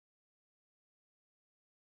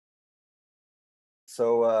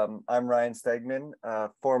I'm Ryan Stegman,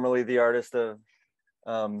 formerly the artist of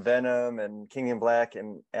Venom and King in Black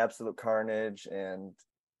and Absolute Carnage and,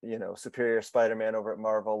 Superior Spider-Man over at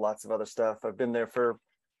Marvel, lots of other stuff. I've been there for,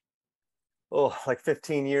 like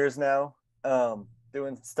 15 years now,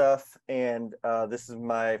 doing stuff. And this is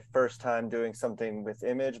my first time doing something with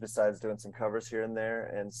Image besides doing some covers here and there.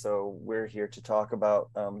 And so we're here to talk about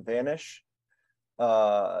VANISH,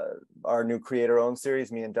 our new creator-owned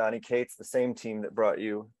series, me and Donny Cates, the same team that brought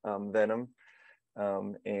you Venom.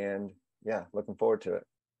 And yeah, looking forward to it.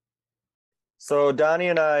 So Donny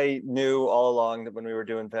and I knew all along that when we were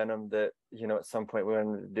doing Venom that, at some point we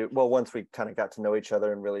wanted to do, well, once we kind of got to know each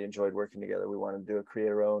other and really enjoyed working together, we wanted to do a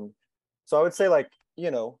creator-owned. So I would say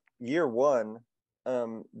year one,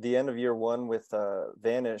 the end of year one with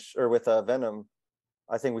VANISH or with Venom,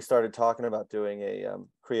 I think we started talking about doing a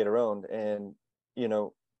creator-owned. And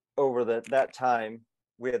over that time,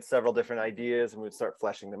 we had several different ideas and we'd start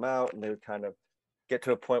fleshing them out, and they would kind of get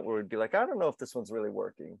to a point where we'd be like, I don't know if this one's really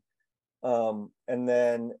working. And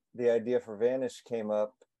then the idea for VANISH came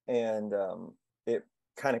up, and it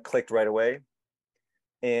kind of clicked right away.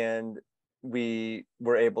 And we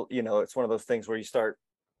were able, it's one of those things where you start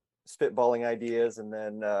spitballing ideas, and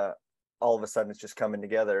then all of a sudden it's just coming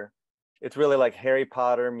together. It's really like Harry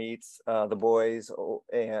Potter meets The Boys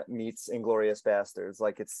and meets Inglourious Basterds.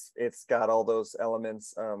 Like it's got all those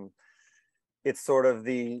elements. It's sort of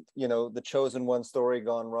the chosen one story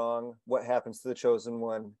gone wrong. What happens to the chosen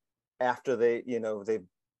one after they've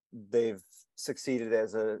succeeded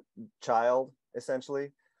as a child,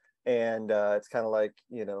 essentially. And it's kind of like,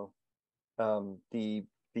 the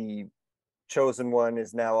chosen one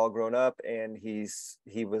is now all grown up, and he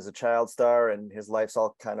was a child star, and his life's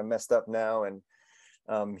all kind of messed up now, and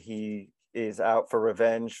he is out for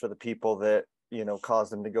revenge for the people that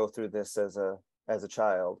caused him to go through this as a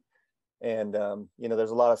child. And there's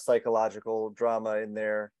a lot of psychological drama in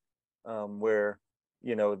there, where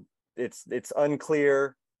it's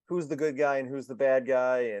unclear who's the good guy and who's the bad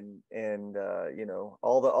guy, and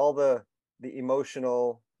all the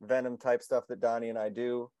emotional Venom type stuff that Donny and I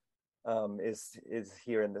do is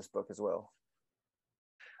here in this book as well.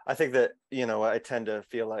 I think that I tend to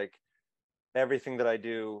feel like everything that I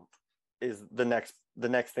do is the next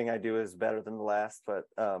thing I do is better than the last, but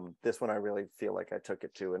this one I really feel like I took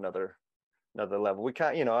it to another level. We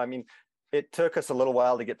can't, it took us a little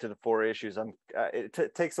while to get to the 4 issues.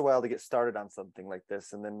 It takes a while to get started on something like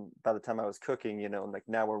this, and then by the time I was cooking, like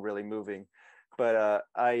now we're really moving. But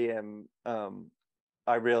I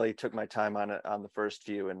really took my time on it on the first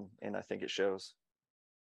few, and I think it shows.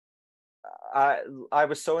 I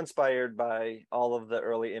was so inspired by all of the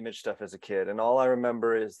early Image stuff as a kid, and all I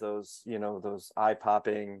remember is those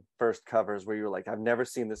eye-popping first covers where you were like, I've never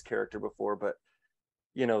seen this character before, but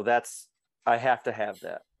I have to have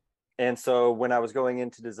that. And so when I was going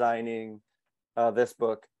into designing this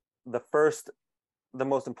book, the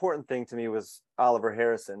most important thing to me was Oliver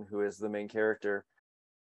Harrison, who is the main character.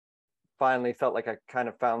 Finally felt like I kind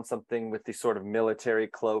of found something with the sort of military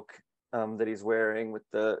cloak that he's wearing with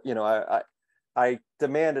the, I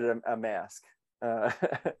demanded a mask. I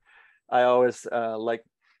always like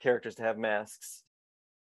characters to have masks.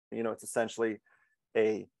 It's essentially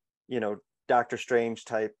a, Doctor Strange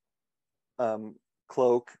type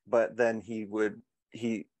cloak, but then he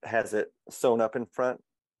has it sewn up in front.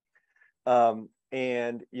 And,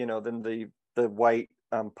 then the white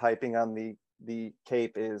piping on the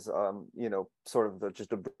cape is sort of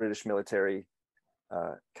just a British military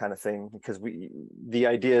kind of thing, because the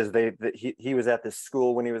idea is that he was at this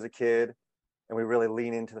school when he was a kid, and we really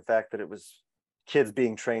lean into the fact that it was kids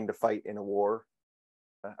being trained to fight in a war.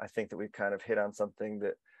 I think that we've kind of hit on something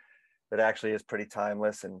that actually is pretty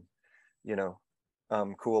timeless and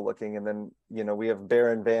cool looking. And then we have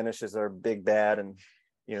Baron Vanish as our big bad, and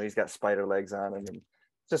he's got spider legs on him, and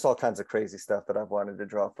just all kinds of crazy stuff that I've wanted to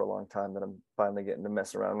draw for a long time that I'm finally getting to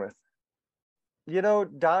mess around with.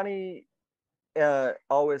 Donny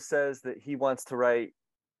always says that he wants to write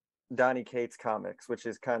Donny Cates comics, which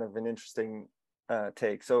is kind of an interesting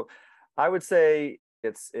take. So I would say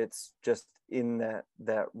it's just in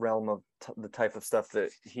that realm of the type of stuff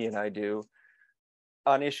that he and I do.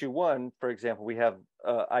 On issue 1, for example, we have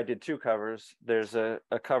I did 2 covers. There's a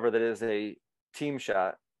cover that is a team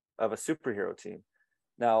shot of a superhero team.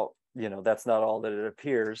 Now, that's not all that it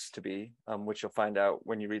appears to be, which you'll find out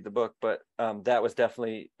when you read the book, but that was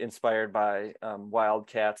definitely inspired by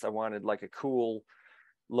Wildcats. I wanted like a cool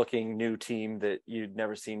looking new team that you'd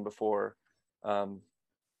never seen before. Wildcats,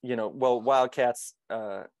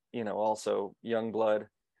 also Youngblood,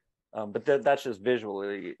 but that's just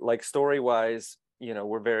visually. Like story wise,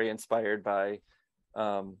 we're very inspired by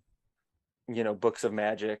you know, books of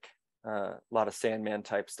magic, a lot of Sandman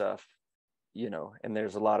type stuff, you know, and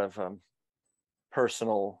there's a lot of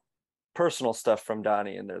personal stuff from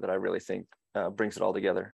Donnie in there that I really think brings it all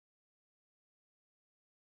together.